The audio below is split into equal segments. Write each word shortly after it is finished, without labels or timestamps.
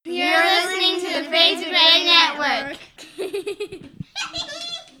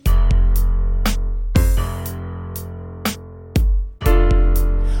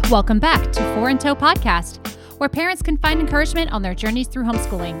Welcome back to Four in Tow Podcast, where parents can find encouragement on their journeys through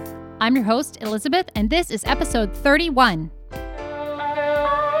homeschooling. I'm your host, Elizabeth, and this is episode 31.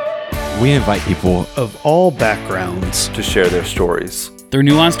 We invite people of all backgrounds to share their stories, through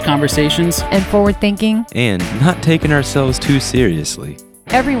nuanced conversations and forward thinking, and not taking ourselves too seriously.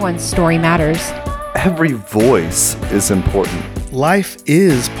 Everyone's story matters. Every voice is important. Life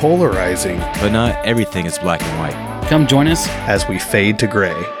is polarizing, but not everything is black and white. Come join us as we fade to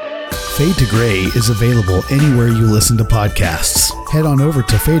gray. Fade to Gray is available anywhere you listen to podcasts. Head on over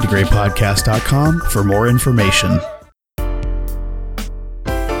to fadetograyypodcast.com for more information.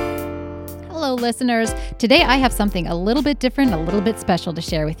 Hello, listeners. Today I have something a little bit different, a little bit special to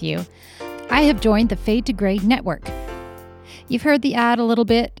share with you. I have joined the Fade to Gray network. You've heard the ad a little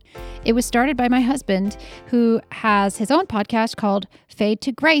bit. It was started by my husband, who has his own podcast called Fade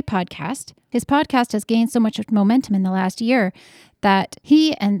to Gray Podcast. His podcast has gained so much momentum in the last year that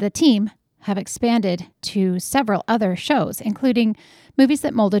he and the team have expanded to several other shows, including Movies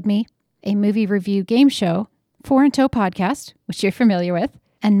That Molded Me, a movie review game show, Four in Tow Podcast, which you're familiar with,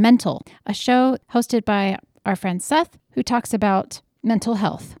 and Mental, a show hosted by our friend Seth, who talks about mental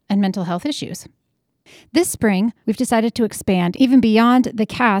health and mental health issues. This spring, we've decided to expand even beyond the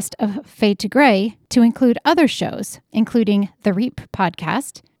cast of Fade to Gray to include other shows, including the REAP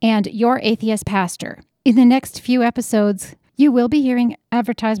podcast and Your Atheist Pastor. In the next few episodes, you will be hearing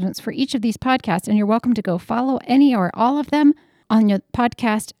advertisements for each of these podcasts, and you're welcome to go follow any or all of them on your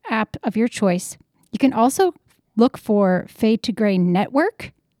podcast app of your choice. You can also look for Fade to Gray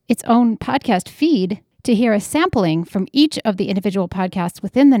Network, its own podcast feed, to hear a sampling from each of the individual podcasts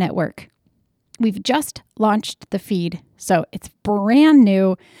within the network. We've just launched the feed, so it's brand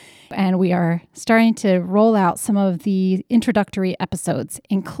new, and we are starting to roll out some of the introductory episodes,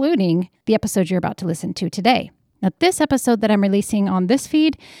 including the episode you're about to listen to today. Now, this episode that I'm releasing on this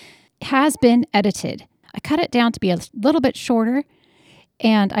feed has been edited. I cut it down to be a little bit shorter,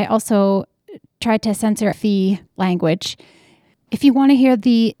 and I also tried to censor the language. If you want to hear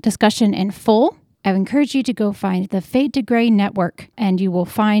the discussion in full, I encourage you to go find the Fade to Gray Network, and you will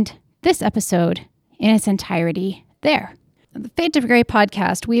find this episode in its entirety there. The Fade to Gray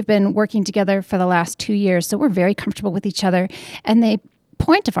podcast, we've been working together for the last 2 years, so we're very comfortable with each other, and the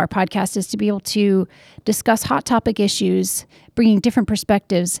point of our podcast is to be able to discuss hot topic issues, bringing different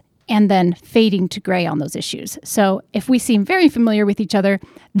perspectives, and then fading to gray on those issues. So if we seem very familiar with each other,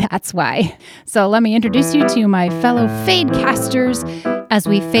 that's why. So let me introduce you to my fellow Fadecasters as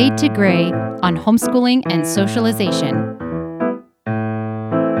we fade to gray on homeschooling and socialization.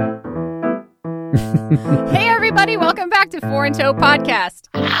 Hey everybody, welcome back to Four in Tow Podcast.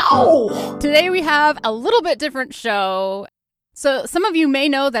 Ow! Today we have a little bit different show. So some of you may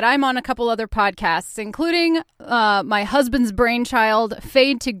know that I'm on a couple other podcasts, including my husband's brainchild,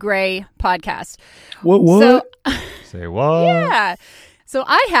 Fade to Gray podcast. What? So, Say what? Yeah. So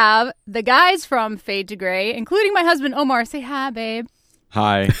I have the guys from Fade to Gray, including my husband, Omar. Say hi, babe.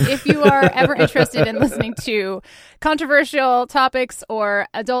 Hi. If you are ever interested in listening to controversial topics or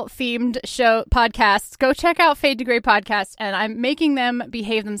adult-themed show podcasts, go check out Fade to Gray podcast. And I'm making them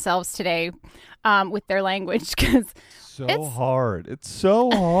behave themselves today with their language because it's hard. It's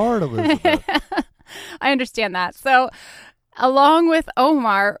so hard, Elizabeth. I understand that. So along with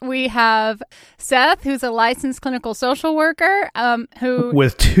Omar, we have Seth, who's a licensed clinical social worker, who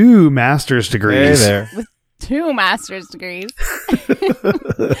with 2 master's degrees. Hey there. With 2 master's degrees.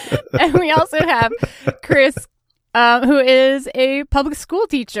 And we also have Chris, who is a public school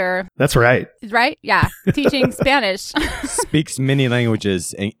teacher. That's right. Right? Yeah. Teaching Spanish. Speaks many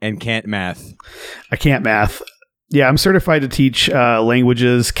languages and can't math. I can't math. Yeah, I'm certified to teach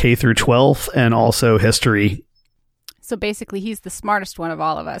languages K through 12 and also history. So basically, he's the smartest one of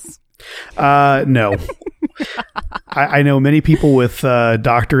all of us. No. I know many people with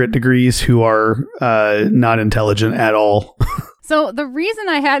doctorate degrees who are not intelligent at all. So the reason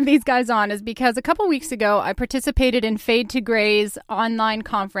I had these guys on is because a couple weeks ago, I participated in Fade to Gray's online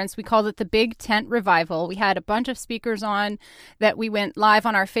conference. We called it the Big Tent Revival. We had a bunch of speakers on that we went live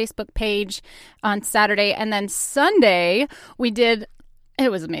on our Facebook page on Saturday. And then Sunday, it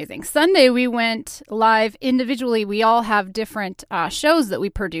was amazing. Sunday, we went live individually. We all have different shows that we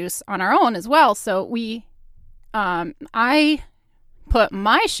produce on our own as well. So I put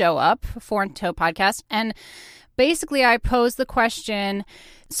my show up, Four in Tow Podcast, and basically I posed the question,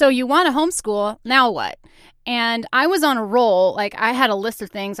 so you want to homeschool, now what? And I was on a roll. Like, I had a list of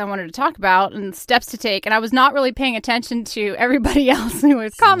things I wanted to talk about and steps to take. And I was not really paying attention to everybody else who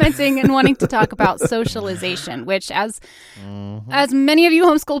was commenting and wanting to talk about socialization, which as many of you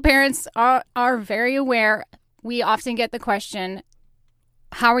homeschool parents are very aware, we often get the question,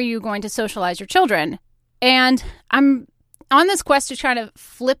 how are you going to socialize your children? And I'm on this quest to try to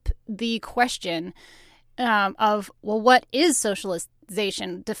flip the question of, well, what is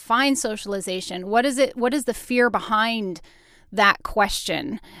socialization? Define socialization. What is it? What is the fear behind that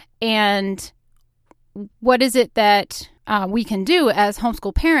question? And what is it that we can do as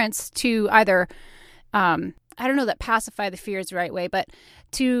homeschool parents to either, I don't know that pacify the fear is the right way, but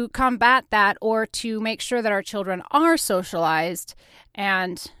to combat that or to make sure that our children are socialized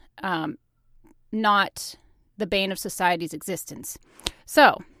and not the bane of society's existence.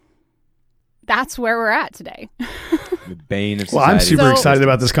 So that's where we're at today. The bane of society. Well, I'm super excited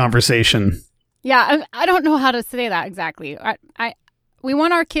about this conversation. Yeah, I don't know how to say that exactly. We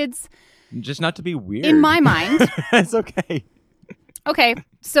want our kids just not to be weird. In my mind. That's okay. Okay,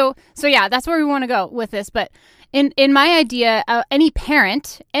 so yeah, that's where we want to go with this. But in my idea, any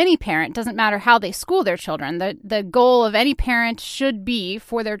parent, doesn't matter how they school their children, the goal of any parent should be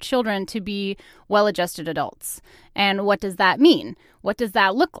for their children to be well-adjusted adults. And what does that mean? What does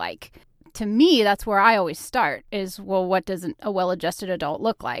that look like? To me, that's where I always start is, well, what does a well-adjusted adult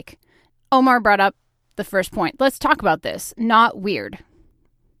look like? Omar brought up the first point. Let's talk about this. Not weird.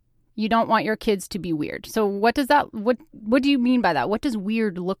 You don't want your kids to be weird. So what do you mean by that? What does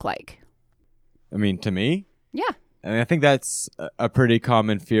weird look like? I mean, to me? Yeah. I mean, I think that's a pretty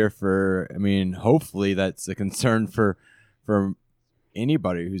common fear hopefully that's a concern for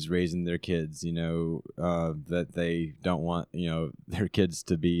anybody who's raising their kids, that they don't want, their kids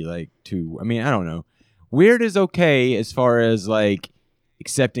to be like too, I don't know. Weird is okay as far as like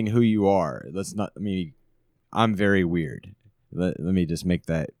accepting who you are. I'm very weird. Let me just make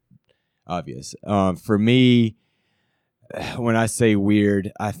that obvious. For me, when I say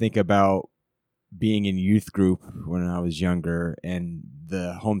weird, I think about being in youth group when I was younger and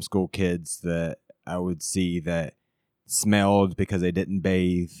the homeschool kids that I would see that smelled because they didn't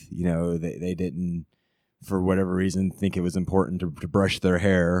bathe, they didn't, for whatever reason, think it was important to brush their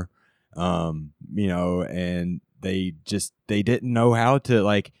hair, and they didn't know how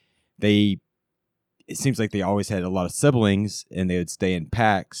to, it seems like they always had a lot of siblings and they would stay in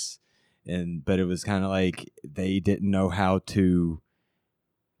packs, but it was kind of like they didn't know how to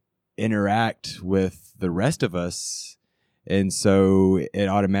interact with the rest of us, and so it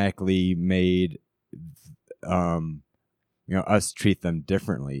automatically made us treat them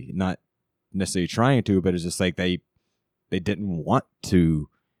differently, not necessarily trying to, but it's just like they didn't want to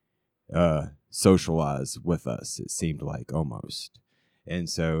socialize with us, it seemed like, almost. And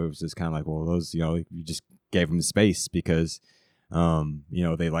so it was just kind of like, well, those, you just gave them space because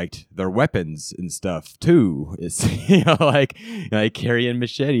they liked their weapons and stuff too. It's like carrying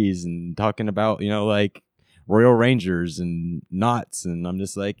machetes and talking about like Royal Rangers and knots, and I'm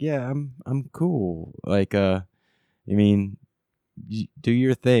just like, yeah, I'm cool. Do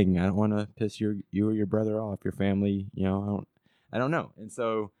your thing. I don't want to piss you or your brother off, your family. I don't know. And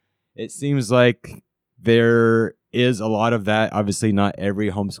so it seems like there is a lot of that. Obviously, not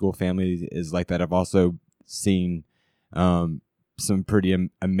every homeschool family is like that. I've also seen some pretty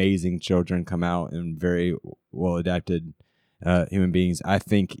amazing children come out and very well adapted human beings. I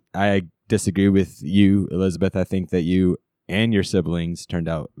think I disagree with you, Elizabeth. I think that you and your siblings turned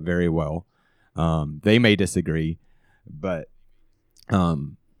out very well. They may disagree, but I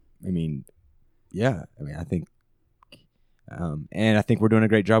think, and I think we're doing a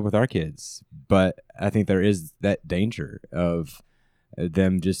great job with our kids, but I think there is that danger of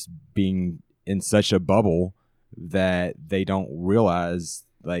them just being in such a bubble that they don't realize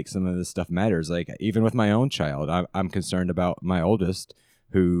like some of this stuff matters. Like even with my own child, I'm concerned about my oldest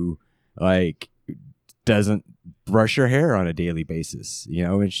who like doesn't brush her hair on a daily basis,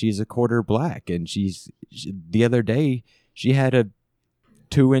 and she's a quarter black, and the other day she had a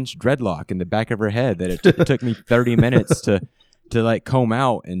 2-inch dreadlock in the back of her head that it took me 30 minutes to like comb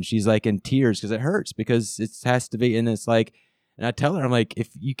out, and she's like in tears because it hurts because it has to be, and it's like, and I tell her, I'm like, if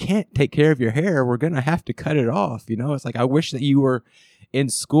you can't take care of your hair, we're gonna have to cut it off. It's like, I wish that you were in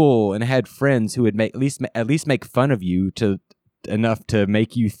school and had friends who would at least make fun of you enough to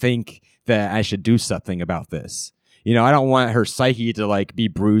make you think that I should do something about this. I don't want her psyche to like be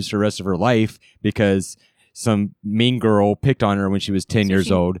bruised for the rest of her life because some mean girl picked on her when she was 10 years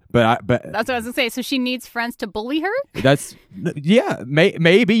old. But that's what I was gonna say. So she needs friends to bully her?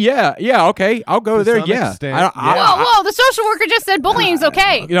 Maybe. Yeah. Okay. I'll go there. Yeah. Whoa. The social worker just said bullying's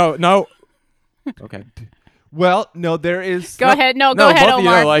okay. No. Okay. Well, no, there is. Go ahead. No, go No, ahead, both of you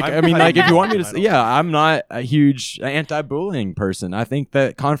Omar. know, like, I'm I mean, like, if you want me to, I don't- yeah, I'm not a huge anti-bullying person. I think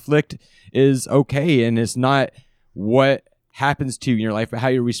that conflict is okay, and it's not what happens to you in your life, but how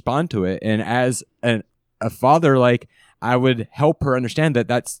you respond to it. And as a father, like, I would help her understand that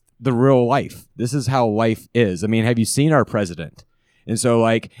that's the real life. This is how life is. I mean, have you seen our president? And so,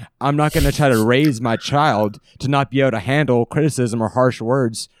 like, I'm not going to try to raise my child to not be able to handle criticism or harsh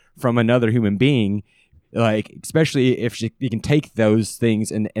words from another human being, like, especially if you can take those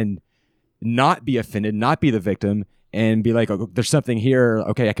things and not be offended, not be the victim, and be like, oh, there's something here.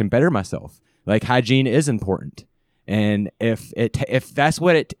 Okay, I can better myself. Like, hygiene is important. And if that's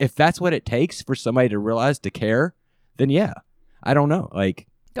what it takes for somebody to realize to care, then yeah, I don't know. Like,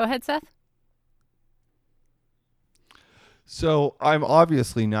 Go ahead, Seth. So I'm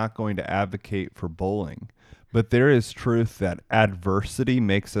obviously not going to advocate for bullying, but there is truth that adversity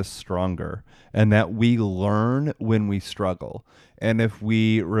makes us stronger, and that we learn when we struggle. And if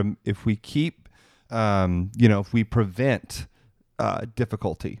we keep, if we prevent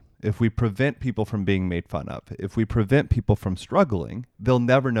difficulty, if we prevent people from being made fun of, if we prevent people from struggling, they'll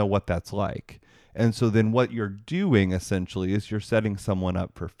never know what that's like. And so then what you're doing essentially is you're setting someone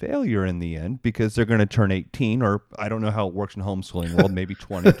up for failure in the end, because they're going to turn 18, or I don't know how it works in homeschooling world, maybe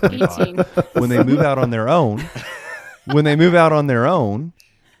 20, 25. 18. When they move out on their own,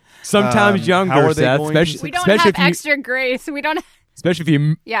 sometimes younger, how are they Seth, going to especially, We don't especially have if you, extra grace. We don't. especially if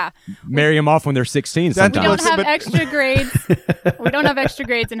you Yeah. marry them off when they're 16. We Sometimes don't have but- extra grades. We don't have extra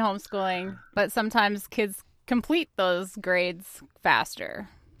grades in homeschooling, but sometimes kids complete those grades faster.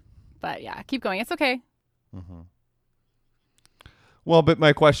 But yeah, keep going. It's okay. Well, but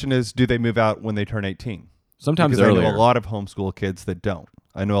my question is, do they move out when they turn 18? sometimes Because I earlier. know a lot of homeschool kids that don't.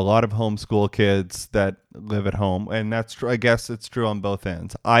 I know a lot of homeschool kids that live at home, and that's true. I guess it's true on both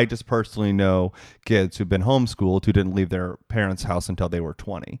ends. I just personally know kids who've been homeschooled who didn't leave their parents' house until they were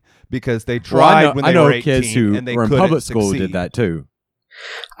 20 because they tried when they I know were 18 kids who and they were in couldn't public school who succeed. did that too.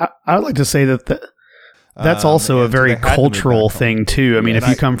 I would like to say that that's also a and so very they had to move cultural back home. thing too. I mean, And if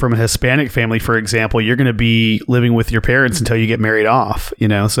you come from a Hispanic family, for example, you're going to be living with your parents until you get married off.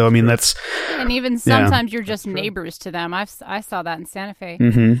 So I mean, that's And even sometimes you're just neighbors to them. I saw that in Santa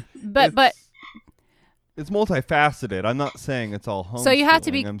Fe. But It's multifaceted. I'm not saying it's all homeschooling. So you have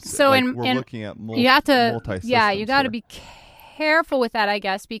to be we're looking at you have to multi-systems you got to here. be careful with that, I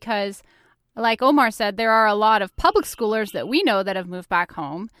guess, because like Omar said, there are a lot of public schoolers that we know that have moved back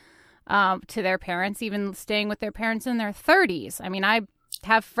home to their parents, even staying with their parents in their 30s. I mean, I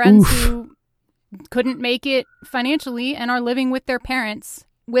have friends who couldn't make it financially and are living with their parents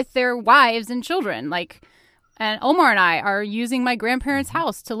with their wives and children. And Omar and I are using my grandparents'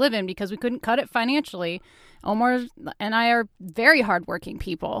 house to live in because we couldn't cut it financially. Omar and I are very hardworking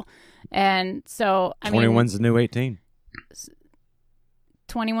people. And so, 21's the new 18.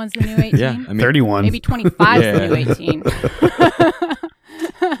 21's the new 18? Yeah, I mean, 31. Maybe 25's Yeah. the new 18.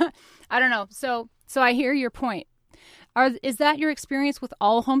 I don't know. So I hear your point. Is that your experience with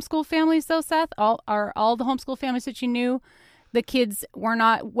all homeschool families, though, Seth? Are all the homeschool families that you knew, the kids were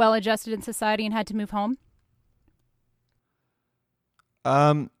not well adjusted in society and had to move home?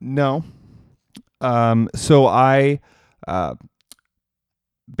 No. So I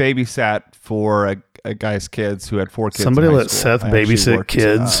babysat for a guy's kids who had 4 kids. Somebody in high let school. Seth I actually babysit worked,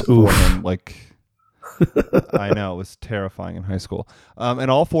 kids. for Oof. him, I know, it was terrifying in high school. And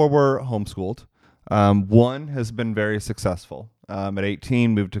all 4 were homeschooled. One has been very successful. At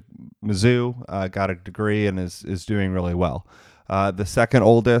 18, moved to Mizzou, got a degree, and is doing really well. The second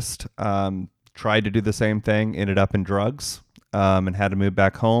oldest tried to do the same thing, ended up in drugs, and had to move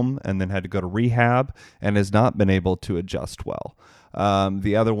back home, and then had to go to rehab, and has not been able to adjust well.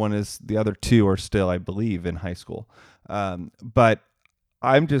 The other 2 are still, I believe, in high school. But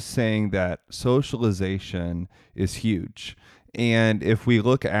I'm just saying that socialization is huge. And if we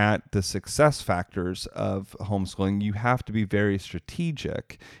look at the success factors of homeschooling, you have to be very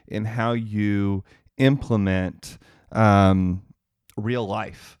strategic in how you implement real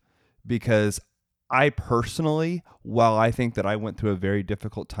life. Because I personally, while I think that I went through a very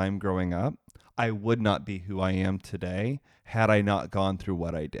difficult time growing up, I would not be who I am today had I not gone through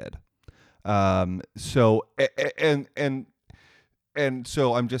what I did. And so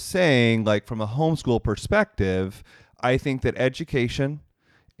I'm just saying, like, from a homeschool perspective, I think that education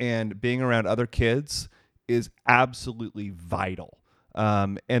and being around other kids is absolutely vital.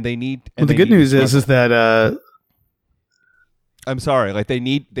 And they need. Well, the good news is that I'm sorry, like they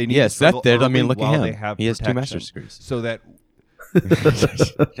need. Yeah, to struggle Seth did. I mean, early look at while him. they have He has 2 protection, master's degrees. so that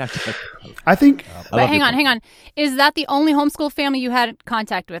I think But hang on. Is that the only homeschool family you had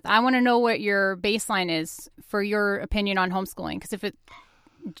contact with? I want to know what your baseline is for your opinion on homeschooling. Because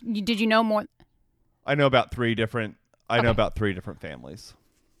did you know more? I know about three different families,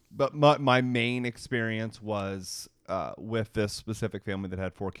 but my main experience was with this specific family that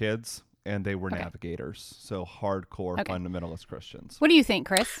had 4 kids, and they were navigators, so hardcore fundamentalist Christians. What do you think,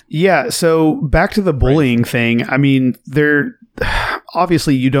 Chris? Yeah. So back to the bullying thing. I mean,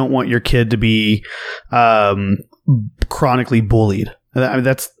 obviously you don't want your kid to be chronically bullied. I mean,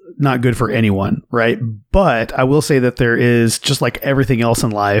 that's not good for anyone, right? But I will say that there is, just like everything else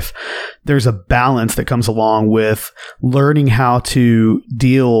in life, there's a balance that comes along with learning how to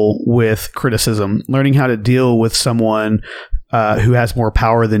deal with criticism, learning how to deal with someone who has more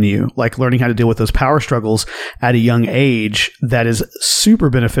power than you, like learning how to deal with those power struggles at a young age. That is super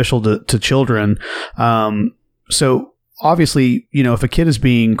beneficial to children. So obviously, if a kid is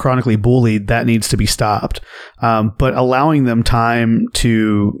being chronically bullied, that needs to be stopped. But allowing them time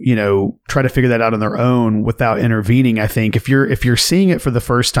to, try to figure that out on their own without intervening, I think if you're seeing it for the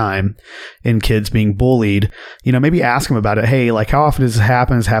first time in kids being bullied, maybe ask them about it. Hey, like, how often does this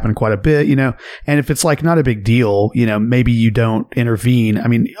happen? It's happened quite a bit, and if it's like not a big deal, maybe you don't intervene. I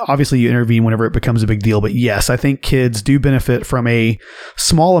mean, obviously you intervene whenever it becomes a big deal, but yes, I think kids do benefit from a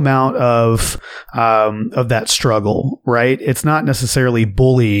small amount of that struggle, right? It's not necessarily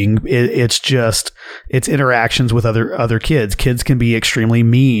bullying. It's interactions with other kids. Kids can be extremely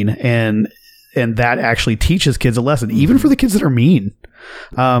mean, and that actually teaches kids a lesson, even for the kids that are mean.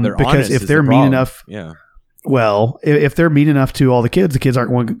 Because if they're mean enough, well, if they're mean enough to all the kids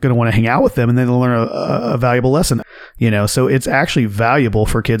aren't going to want to hang out with them, and then they'll learn a valuable lesson. So it's actually valuable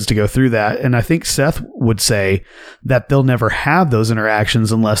for kids to go through that. And I think Seth would say that they'll never have those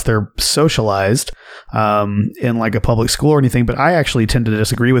interactions unless they're socialized in like a public school or anything. But I actually tend to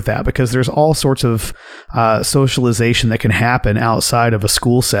disagree with that, because there's all sorts of socialization that can happen outside of a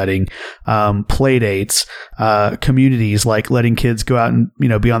school setting, play dates, communities, like letting kids go out and,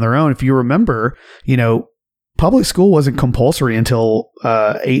 be on their own. If you remember, public school wasn't compulsory until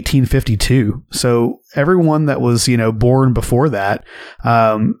 1852. So everyone that was, born before that,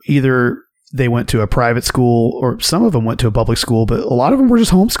 either they went to a private school, or some of them went to a public school, but a lot of them were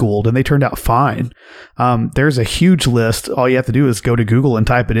just homeschooled, and they turned out fine. There's a huge list. All you have to do is go to Google and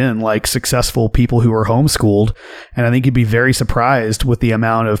type it in, like successful people who are homeschooled. And I think you'd be very surprised with the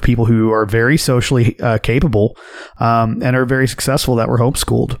amount of people who are very socially capable and are very successful that were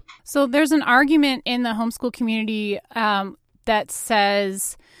homeschooled. So there's an argument in the homeschool community that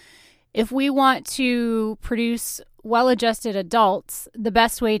says if we want to produce well-adjusted adults, the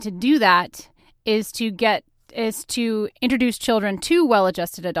best way to do that is to introduce children to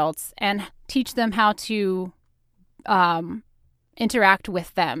well-adjusted adults and teach them how to interact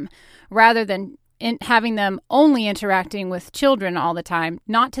with them, rather than having them only interacting with children all the time.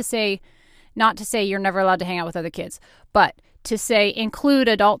 Not to say you're never allowed to hang out with other kids, but to say include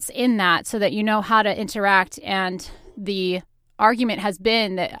adults in that so that you know how to interact. And the argument has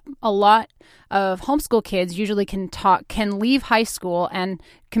been that a lot of homeschool kids usually can leave high school and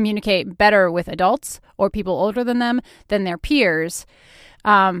communicate better with adults or people older than them than their peers.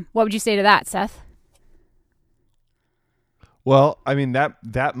 What would you say to that, Seth? Well, I mean,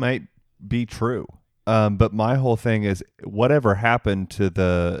 that might be true. But my whole thing is, whatever happened to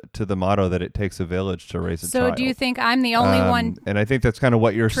the motto that it takes a village to raise a child? So do you think I'm the only one? And I think that's kind of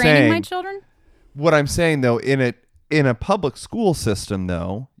what you're training saying. My children? What I'm saying, though, in a public school system,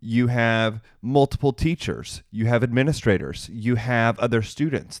 though, you have multiple teachers, you have administrators, you have other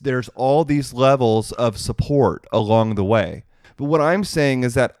students. There's all these levels of support along the way. But what I'm saying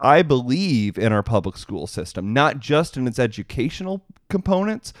is that I believe in our public school system, not just in its educational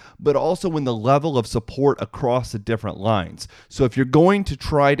components, but also in the level of support across the different lines. So if you're going to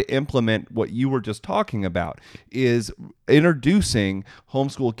try to implement what you were just talking about, is introducing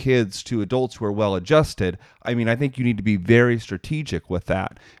homeschool kids to adults who are well-adjusted, I mean, I think you need to be very strategic with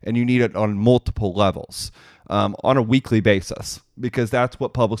that, and you need it on multiple levels, on a weekly basis, because that's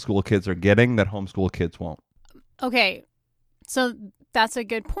what public school kids are getting that homeschool kids won't. Okay. So that's a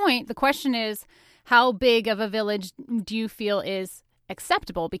good point. The question is, how big of a village do you feel is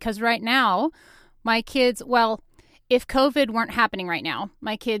acceptable? Because right now, my kids, well, if COVID weren't happening right now,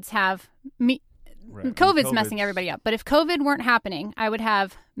 my kids have me. Right. COVID's messing everybody up. But if COVID weren't happening, I would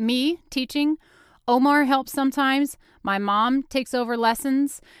have me teaching. Omar helps sometimes. My mom takes over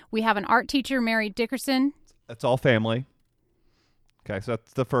lessons. We have an art teacher, Mary Dickerson. That's all family. Okay, so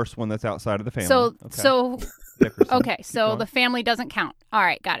that's the first one that's outside of the family. So Dickerson. Okay, so the family doesn't count. All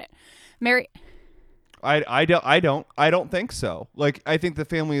right, got it. Mary. I don't think so. Like, I think the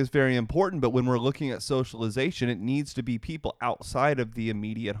family is very important, but when we're looking at socialization, it needs to be people outside of the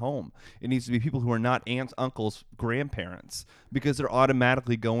immediate home. It needs to be people who are not aunts, uncles, grandparents, because they're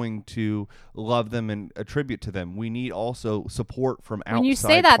automatically going to love them and attribute to them. We need also support from outside. When you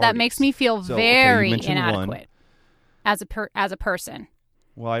say that, that parties. makes me feel So, very you mentioned inadequate as a person.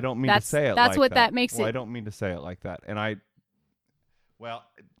 Well, I don't mean to say it that's like what that. that makes Well, it. I don't mean to say it like that. And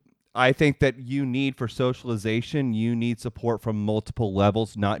I think that you need, for socialization, you need support from multiple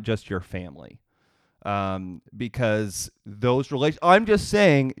levels, not just your family. Because those I'm just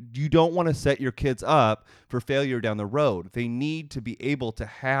saying, you don't want to set your kids up for failure down the road. They need to be able to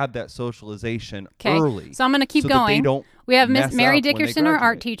have that socialization early. So I'm going to keep so going. That they don't we have Miss mess Mary up when they Dickerson, our art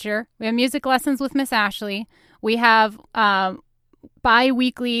graduate. teacher. We have music lessons with Miss Ashley. We have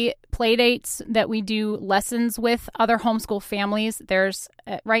bi-weekly play dates that we do lessons with other homeschool families. There's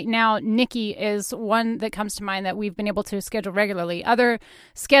right now, Nikki is one that comes to mind that we've been able to schedule regularly. Other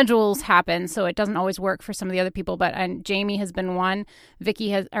schedules happen, so it doesn't always work for some of the other people, but Jamie has been one, Nikki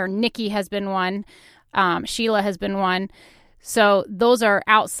has been one, Sheila has been one. So those are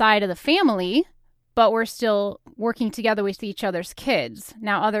outside of the family, but we're still working together with each other's kids.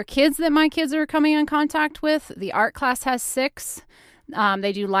 Now, other kids that my kids are coming in contact with, the art class has 6.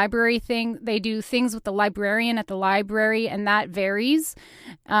 They do They do things with the librarian at the library, and that varies.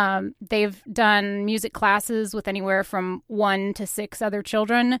 They've done music classes with anywhere from 1 to 6 other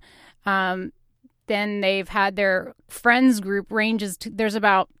children. Then they've had their friends group ranges to, there's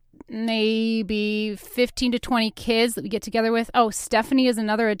about maybe 15 to 20 kids that we get together with. Oh, Stephanie is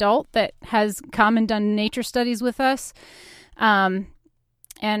another adult that has come and done nature studies with us, and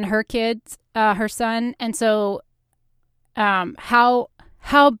her kids, her son. And so how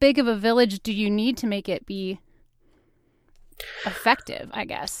big of a village do you need to make it be effective, I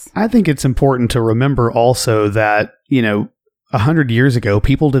guess? I think it's important to remember also that, 100 years ago,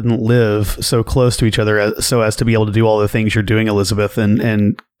 people didn't live so close to each other so as to be able to do all the things you're doing, Elizabeth,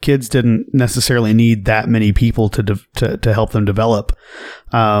 and kids didn't necessarily need that many people to help them develop.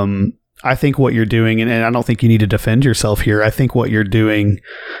 I think what you're doing, and I don't think you need to defend yourself here. I think what you're doing,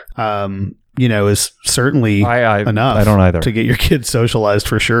 is certainly enough. I don't either. To get your kids socialized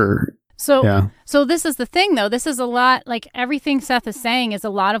for sure. So this is the thing, though. This is a lot, like everything Seth is saying is a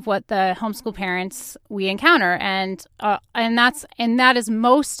lot of what the homeschool parents we encounter, and that is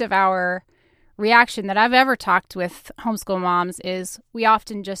most of our reaction that I've ever talked with homeschool moms is we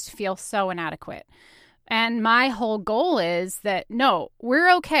often just feel so inadequate. And my whole goal is that no,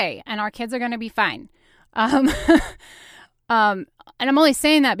 we're okay, and our kids are going to be fine. And I'm only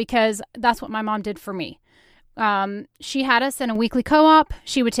saying that because that's what my mom did for me. She had us in a weekly co-op.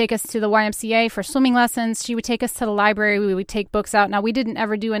 She would take us to the YMCA for swimming lessons. She would take us to the library. We would take books out. Now, we didn't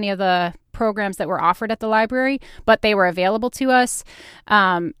ever do any of the programs that were offered at the library, but they were available to us.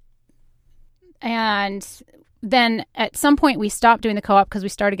 And then at some point we stopped doing the co-op because we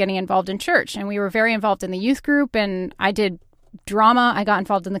started getting involved in church, and we were very involved in the youth group, and I did drama. I got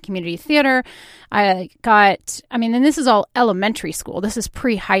involved in the community theater. And this is all elementary school. This is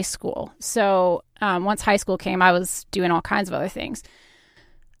pre-high school. So once high school came, I was doing all kinds of other things.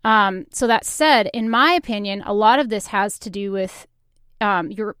 So that said, in my opinion, a lot of this has to do with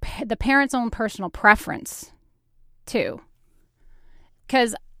the parent's own personal preference too.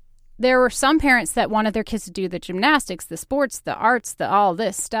 Because there were some parents that wanted their kids to do the gymnastics, the sports, the arts, all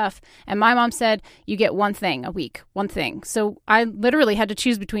this stuff. And my mom said, you get one thing a week, one thing. So I literally had to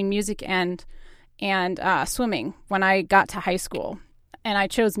choose between music and swimming when I got to high school. And I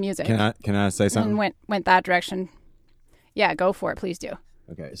chose music. Can I say something? And went that direction. Yeah, go for it. Please do.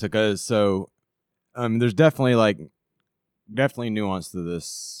 Okay. There's definitely nuance to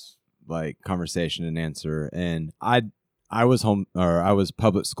this conversation and answer. And I was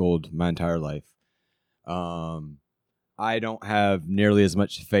public schooled my entire life. I don't have nearly as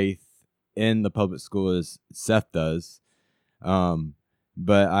much faith in the public school as Seth does.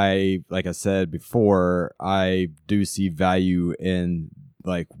 But like I said before, I do see value in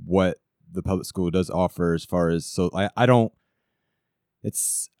what the public school does offer as far as, I'm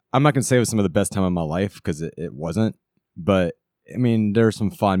not going to say it was some of the best time of my life because it wasn't, but there are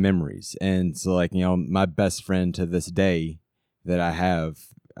some fond memories. And so my best friend to this day that I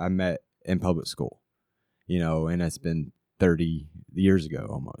met in public school, and that's been 30 years ago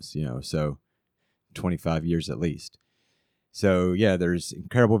almost, so 25 years at least. So yeah, there's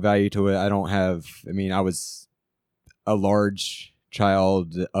incredible value to it. I was a large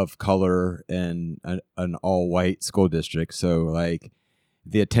child of color in an all-white school district. So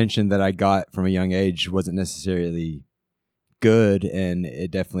the attention that I got from a young age wasn't necessarily good, and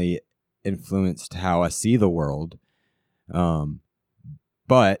it definitely influenced how I see the world.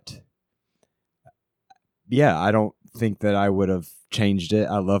 But yeah, I don't think that I would have changed it.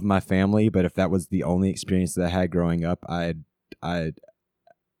 I love my family, but if that was the only experience that I had growing up, I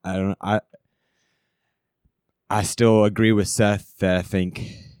still agree with Seth that I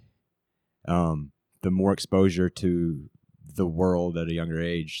think the more exposure to the world at a younger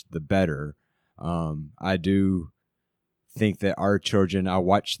age, the better. I do think that our children, I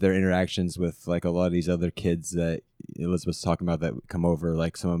watch their interactions with like a lot of these other kids that Elizabeth's talking about that come over,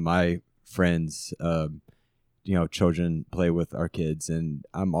 like some of my friends, children play with our kids, and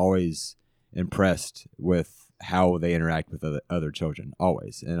I'm always impressed with how they interact with other children,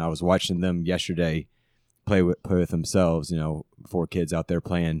 always. And I was watching them yesterday play with themselves, 4 kids out there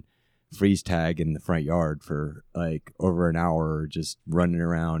playing freeze tag in the front yard for like over an hour, just running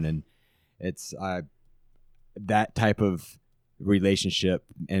around. And it's that type of relationship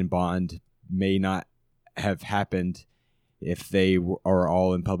and bond may not have happened if they are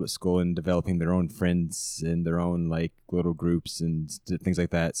all in public school and developing their own friends and their own like little groups and things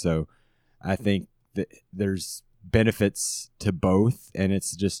like that. So I think that there's benefits to both, and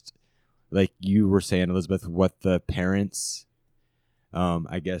it's just like you were saying, Elizabeth, what the parents,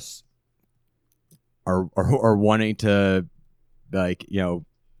 I guess, are wanting to, like,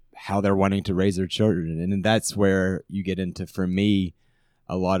 how they're wanting to raise their children. And that's where you get into, for me,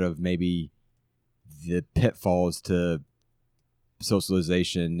 a lot of maybe the pitfalls to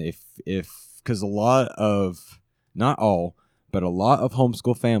socialization. Because a lot of, not all, but a lot of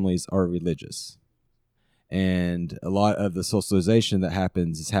homeschool families are religious. And a lot of the socialization that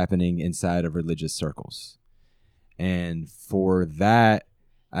happens is happening inside of religious circles. And for that,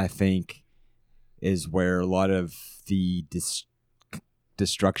 I think, is where a lot of the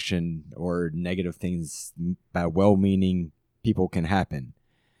destruction or negative things by well-meaning people can happen.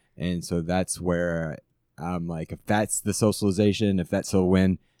 And so that's where I'm like, if that's the socialization, if that's so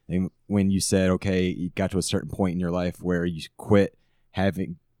when you said, okay, you got to a certain point in your life where you quit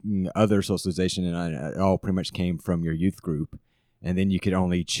having other socialization, and it all pretty much came from your youth group, and then you could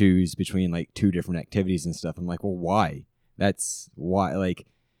only choose between like 2 different activities and stuff. I'm like, well, why? That's why, like,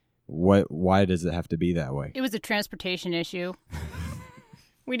 why does it have to be that way? It was a transportation issue.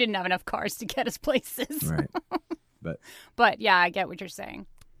 We didn't have enough cars to get us places. Right. But yeah, I get what you're saying.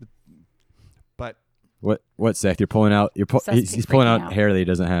 But what Seth? You're pulling out. He's pulling out hair that he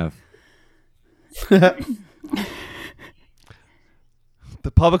doesn't have.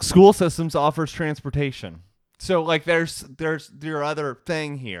 the public school systems offers transportation. So like there's your other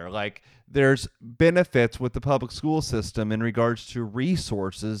thing here. Like there's benefits with the public school system in regards to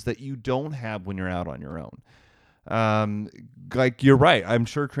resources that you don't have when you're out on your own. Like you're right. I'm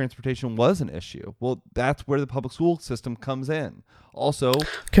sure transportation was an issue. Well, that's where the public school system comes in. Also,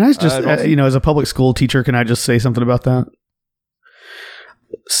 can I just, as a public school teacher, can I just say something about that?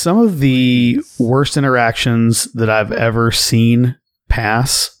 Some of the worst interactions that I've ever seen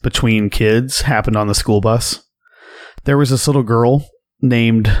pass between kids happened on the school bus. There was this little girl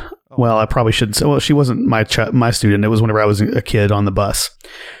named, well, I probably shouldn't say, well, she wasn't my student. It was whenever I was a kid on the bus.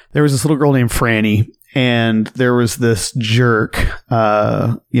 There was this little girl named Franny, and there was this jerk,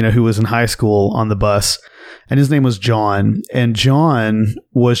 who was in high school on the bus, and his name was John. And John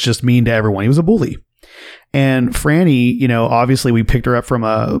was just mean to everyone. He was a bully. And Franny, obviously we picked her up from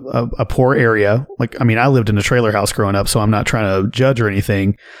a poor area. Like, I mean, I lived in a trailer house growing up, so I'm not trying to judge or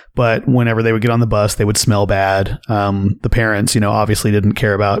anything. But whenever they would get on the bus, they would smell bad. The parents, obviously didn't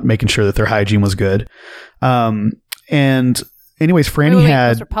care about making sure that their hygiene was good. And anyways, Franny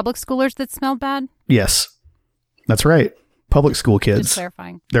had... Those were public schoolers that smelled bad? Yes, that's right. Public school kids. Just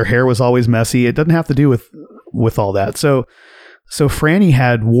clarifying. Their hair was always messy. It doesn't have to do with all that. So Franny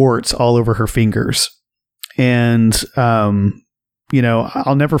had warts all over her fingers. And,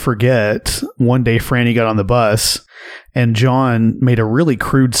 I'll never forget one day Franny got on the bus and John made a really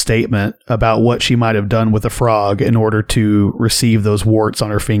crude statement about what she might have done with a frog in order to receive those warts on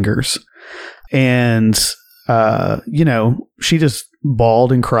her fingers. And, she just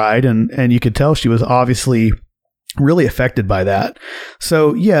bawled and cried, and you could tell she was obviously really affected by that.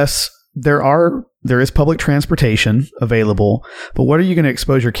 So yes, there is public transportation available, but what are you going to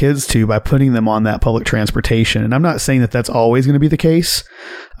expose your kids to by putting them on that public transportation? And I'm not saying that that's always going to be the case.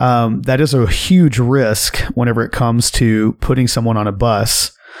 That is a huge risk whenever it comes to putting someone on a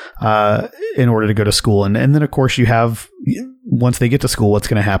bus in order to go to school. And then, of course, you have, once they get to school, what's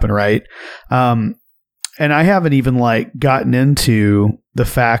going to happen, right? And I haven't even gotten into the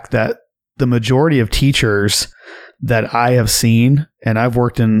fact that the majority of teachers that I have seen, and I've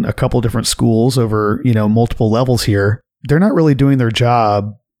worked in a couple different schools over, multiple levels here, they're not really doing their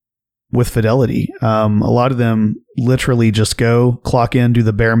job with fidelity. A lot of them literally just go, clock in, do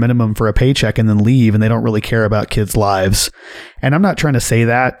the bare minimum for a paycheck, and then leave, and they don't really care about kids' lives. And I'm not trying to say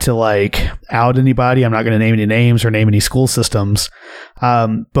that to like out anybody. I'm not going to name any names or name any school systems.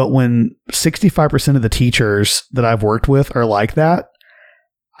 But when 65% of the teachers that I've worked with are like that,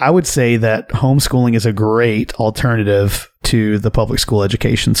 I would say that homeschooling is a great alternative to the public school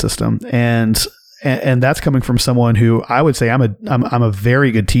education system. And that's coming from someone who I would say I'm a very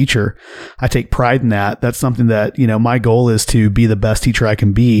good teacher. I take pride in that. That's something that, my goal is to be the best teacher I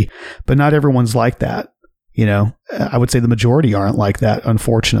can be, but not everyone's like that. I would say the majority aren't like that,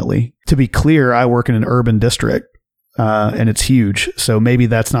 unfortunately. To be clear, I work in an urban district, and it's huge. So maybe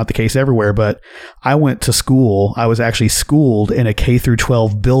that's not the case everywhere, but I went to school. I was actually schooled in a K through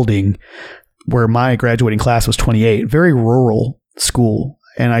 12 building where my graduating class was 28, very rural school.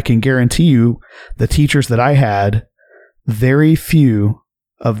 And I can guarantee you the teachers that I had, very few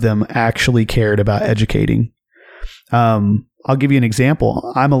of them actually cared about educating. I'll give you an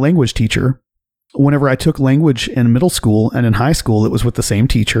example. I'm a language teacher. Whenever I took language in middle school and in high school, it was with the same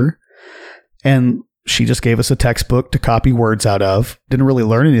teacher. And she just gave us a textbook to copy words out of. Didn't really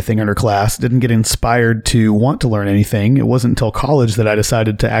learn anything in her class. Didn't get inspired to want to learn anything. It wasn't until college that I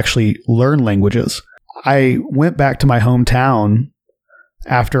decided to actually learn languages. I went back to my hometown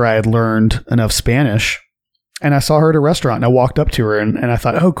after I had learned enough Spanish, and I saw her at a restaurant, and I walked up to her and I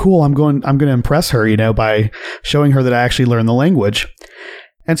thought, oh, cool. I'm going to impress her, by showing her that I actually learned the language.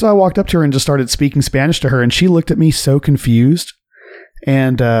 And so I walked up to her and just started speaking Spanish to her, and she looked at me so confused.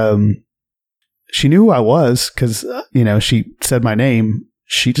 And, she knew who I was because, she said my name.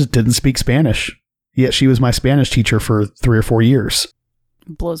 She just didn't speak Spanish. Yet she was my Spanish teacher for 3 or 4 years.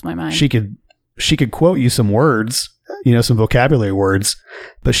 Blows my mind. She could quote you some words, some vocabulary words,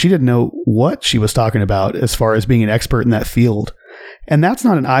 but she didn't know what she was talking about as far as being an expert in that field. And that's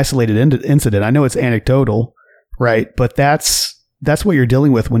not an isolated incident. I know it's anecdotal, right? But that's what you're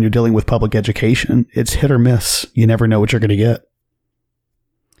dealing with when you're dealing with public education. It's hit or miss. You never know what you're going to get.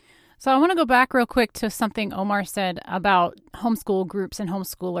 So I want to go back real quick to something Omar said about homeschool groups and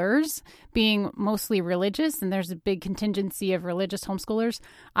homeschoolers being mostly religious, and there's a big contingency of religious homeschoolers.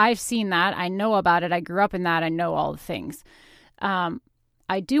 I've seen that. I know about it. I grew up in that. I know all the things.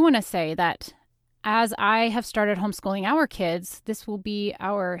 I do want to say that as I have started homeschooling our kids, this will be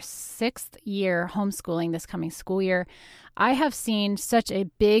our 6th year homeschooling this coming school year. I have seen such a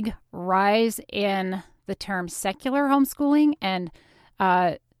big rise in the term secular homeschooling and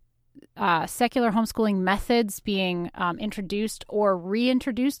secular homeschooling methods being introduced or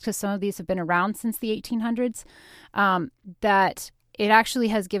reintroduced, because some of these have been around since the 1800s, that it actually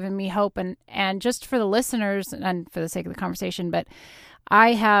has given me hope. And just for the listeners and for the sake of the conversation, but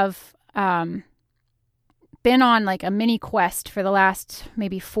I have been on like a mini quest for the last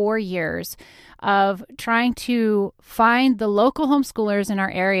maybe 4 years of trying to find the local homeschoolers in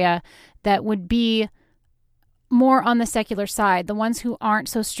our area that would be more on the secular side, the ones who aren't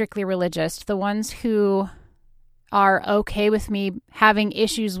so strictly religious, the ones who are okay with me having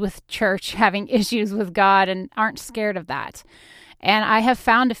issues with church, having issues with God, and aren't scared of that. And I have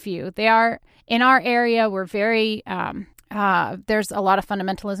found a few. They are in our area. We're very, there's a lot of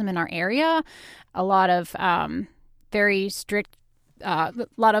fundamentalism in our area, a lot of very strict, a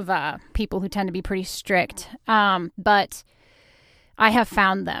lot of people who tend to be pretty strict. But I have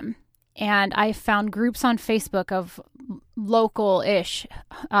found them. And I found groups on Facebook of local-ish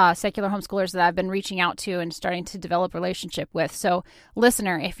secular homeschoolers that I've been reaching out to and starting to develop relationship with. So,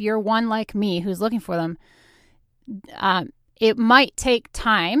 listener, if you're one like me who's looking for them, it might take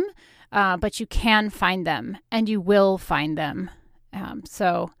time, but you can find them, and you will find them. And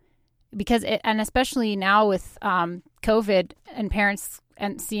especially now with COVID and parents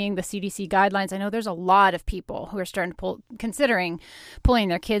and seeing the CDC guidelines, I know there's a lot of people who are starting to considering pulling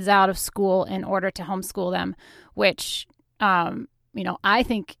their kids out of school in order to homeschool them, which, I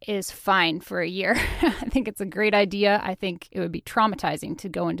think is fine for a year. I think it's a great idea. I think it would be traumatizing to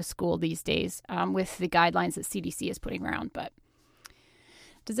go into school these days with the guidelines that CDC is putting around. But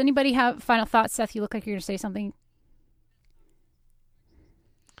does anybody have final thoughts? Seth, you look like you're going to say something.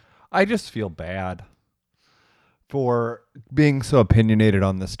 I just feel bad for being so opinionated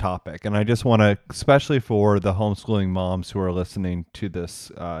on this topic, and I just want to, especially for the homeschooling moms who are listening to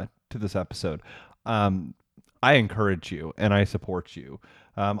this episode, I encourage you and I support you.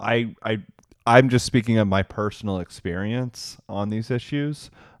 I'm just speaking of my personal experience on these issues,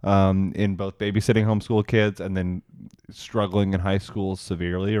 in both babysitting homeschool kids and then struggling in high school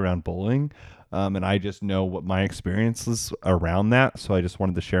severely around bullying. And I just know what my experience is around that. So I just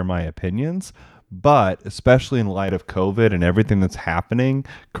wanted to share my opinions. But especially in light of COVID and everything that's happening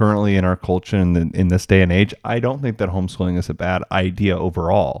currently in our culture and in this day and age, I don't think that homeschooling is a bad idea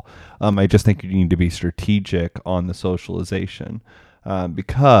overall. I just think you need to be strategic on the socialization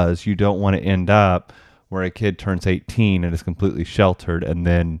because you don't want to end up where a kid turns 18 and is completely sheltered and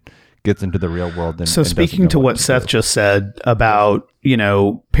then gets into the real world. So speaking to what Seth just said about,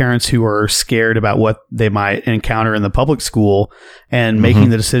 parents who are scared about what they might encounter in the public school and making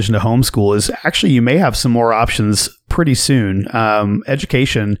the decision to homeschool is actually, you may have some more options pretty soon.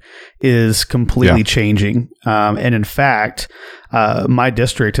 Education is completely changing. And in fact, my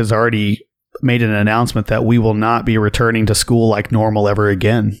district has already made an announcement that we will not be returning to school like normal ever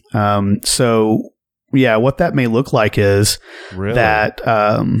again. Yeah, what that may look like is that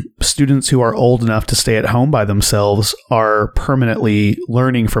students who are old enough to stay at home by themselves are permanently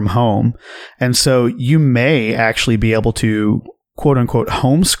learning from home. And so you may actually be able to, quote unquote,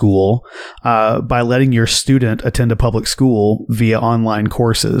 homeschool by letting your student attend a public school via online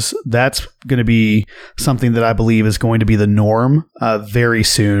courses. That's going to be something that I believe is going to be the norm very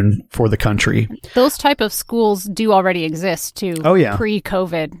soon for the country. Those type of schools do already exist too. Oh, yeah.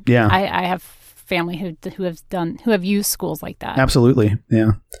 Pre-COVID. Yeah. I have family who have used schools like that. Absolutely.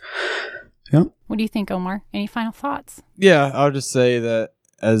 Yeah. What do you think, Omar? Any final thoughts? Yeah, I'll just say that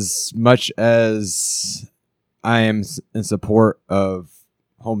as much as I am in support of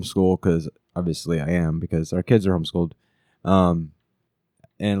homeschool, because obviously I am, because our kids are homeschooled, and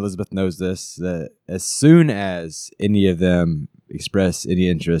Elizabeth knows this, that as soon as any of them express any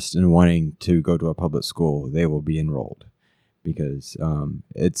interest in wanting to go to a public school, they will be enrolled. Because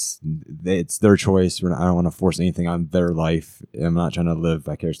it's their choice. I don't want to force anything on their life. I'm not trying to live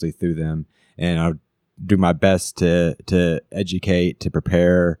vicariously through them, and I'll do my best to educate, to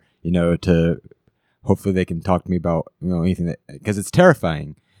prepare. To hopefully they can talk to me about anything that, because it's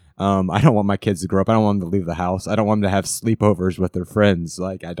terrifying. I don't want my kids to grow up. I don't want them to leave the house. I don't want them to have sleepovers with their friends.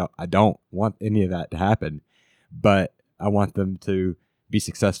 Like I don't want any of that to happen. But I want them to be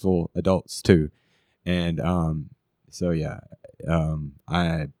successful adults too, and So yeah,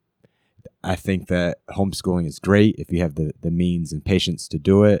 I think that homeschooling is great if you have the means and patience to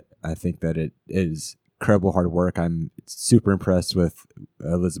do it. I think that it is incredible hard work. I'm super impressed with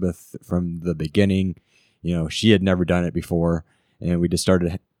Elizabeth from the beginning. She had never done it before, and we just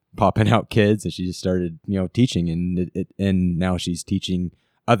started popping out kids, and she just started teaching, and now she's teaching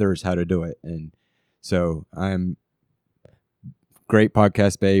others how to do it. And so I'm. Great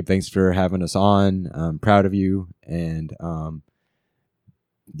podcast, babe. Thanks for having us on. I'm proud of you. And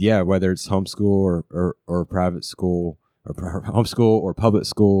whether it's homeschool or private school, or homeschool or public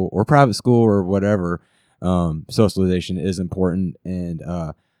school or private school or whatever, socialization is important. And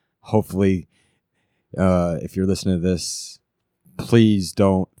hopefully, if you're listening to this, please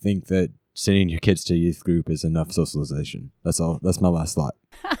don't think that sending your kids to youth group is enough socialization. That's all. That's my last thought.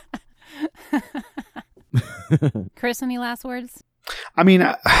 Chris, any last words? I mean,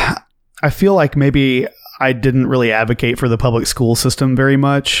 I feel like maybe I didn't really advocate for the public school system very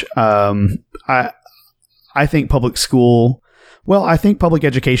much. I think public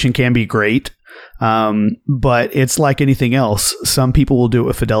education can be great, but it's like anything else. Some people will do it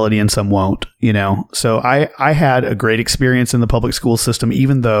with fidelity and some won't, So I had a great experience in the public school system,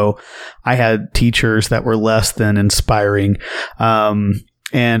 even though I had teachers that were less than inspiring.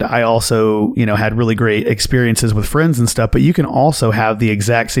 And I also, had really great experiences with friends and stuff, but you can also have the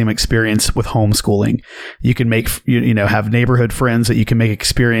exact same experience with homeschooling. You can have neighborhood friends that you can make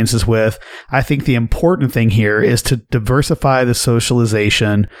experiences with. I think the important thing here is to diversify the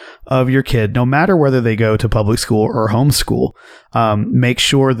socialization of your kid, no matter whether they go to public school or homeschool. Make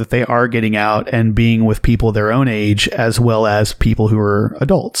sure that they are getting out and being with people their own age, as well as people who are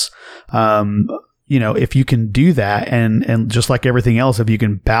adults. If you can do that and just like everything else, if you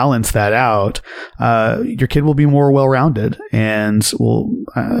can balance that out, your kid will be more well-rounded and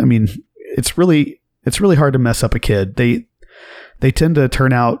it's really hard to mess up a kid. They tend to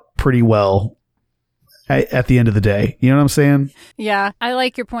turn out pretty well at the end of the day. You know what I'm saying? Yeah. I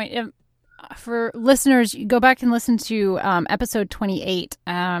like your point. For listeners, go back and listen to episode 28.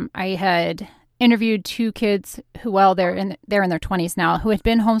 I had interviewed two kids who, they're in their 20s now, who had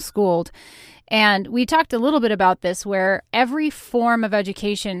been homeschooled. And we talked a little bit about this, where every form of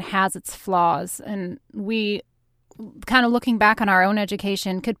education has its flaws. And we, kind of looking back on our own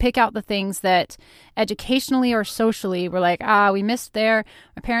education, could pick out the things that educationally or socially were like, we missed there,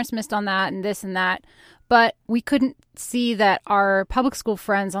 our parents missed on that and this and that. But we couldn't see that our public school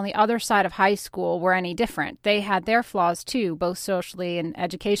friends on the other side of high school were any different. They had their flaws too, both socially and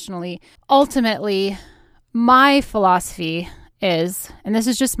educationally. Ultimately, my philosophy is, and this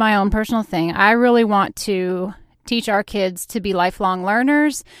is just my own personal thing, I really want to teach our kids to be lifelong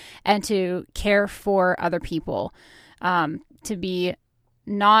learners and to care for other people, to be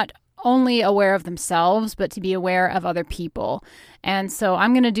not only aware of themselves, but to be aware of other people. And so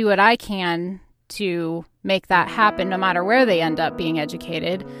I'm going to do what I can to make that happen no matter where they end up being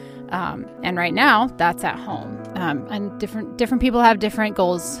educated. And right now, that's at home. And different people have different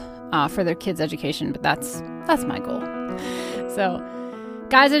goals for their kids' education, but that's my goal. So,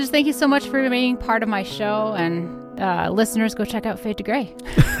 guys, I just thank you so much for being part of my show, and listeners, go check out Fade to Gray.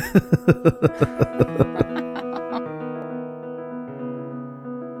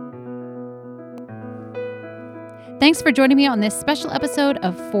 Thanks for joining me on this special episode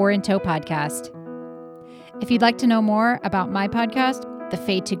of Four in Tow podcast. If you'd like to know more about my podcast, the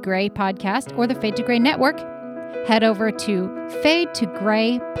Fade to Gray podcast, or the Fade to Gray Network, head over to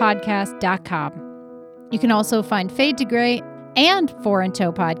fadetograypodcast.com. You can also find Fade to Gray and Four in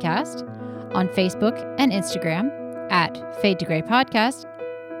Tow podcast on Facebook and Instagram at Fade to Gray podcast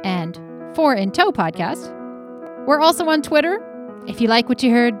and Four in Tow podcast. We're also on Twitter. If you like what you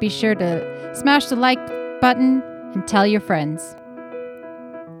heard, be sure to smash the like button and tell your friends.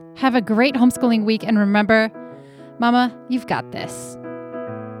 Have a great homeschooling week, and remember, Mama, you've got this.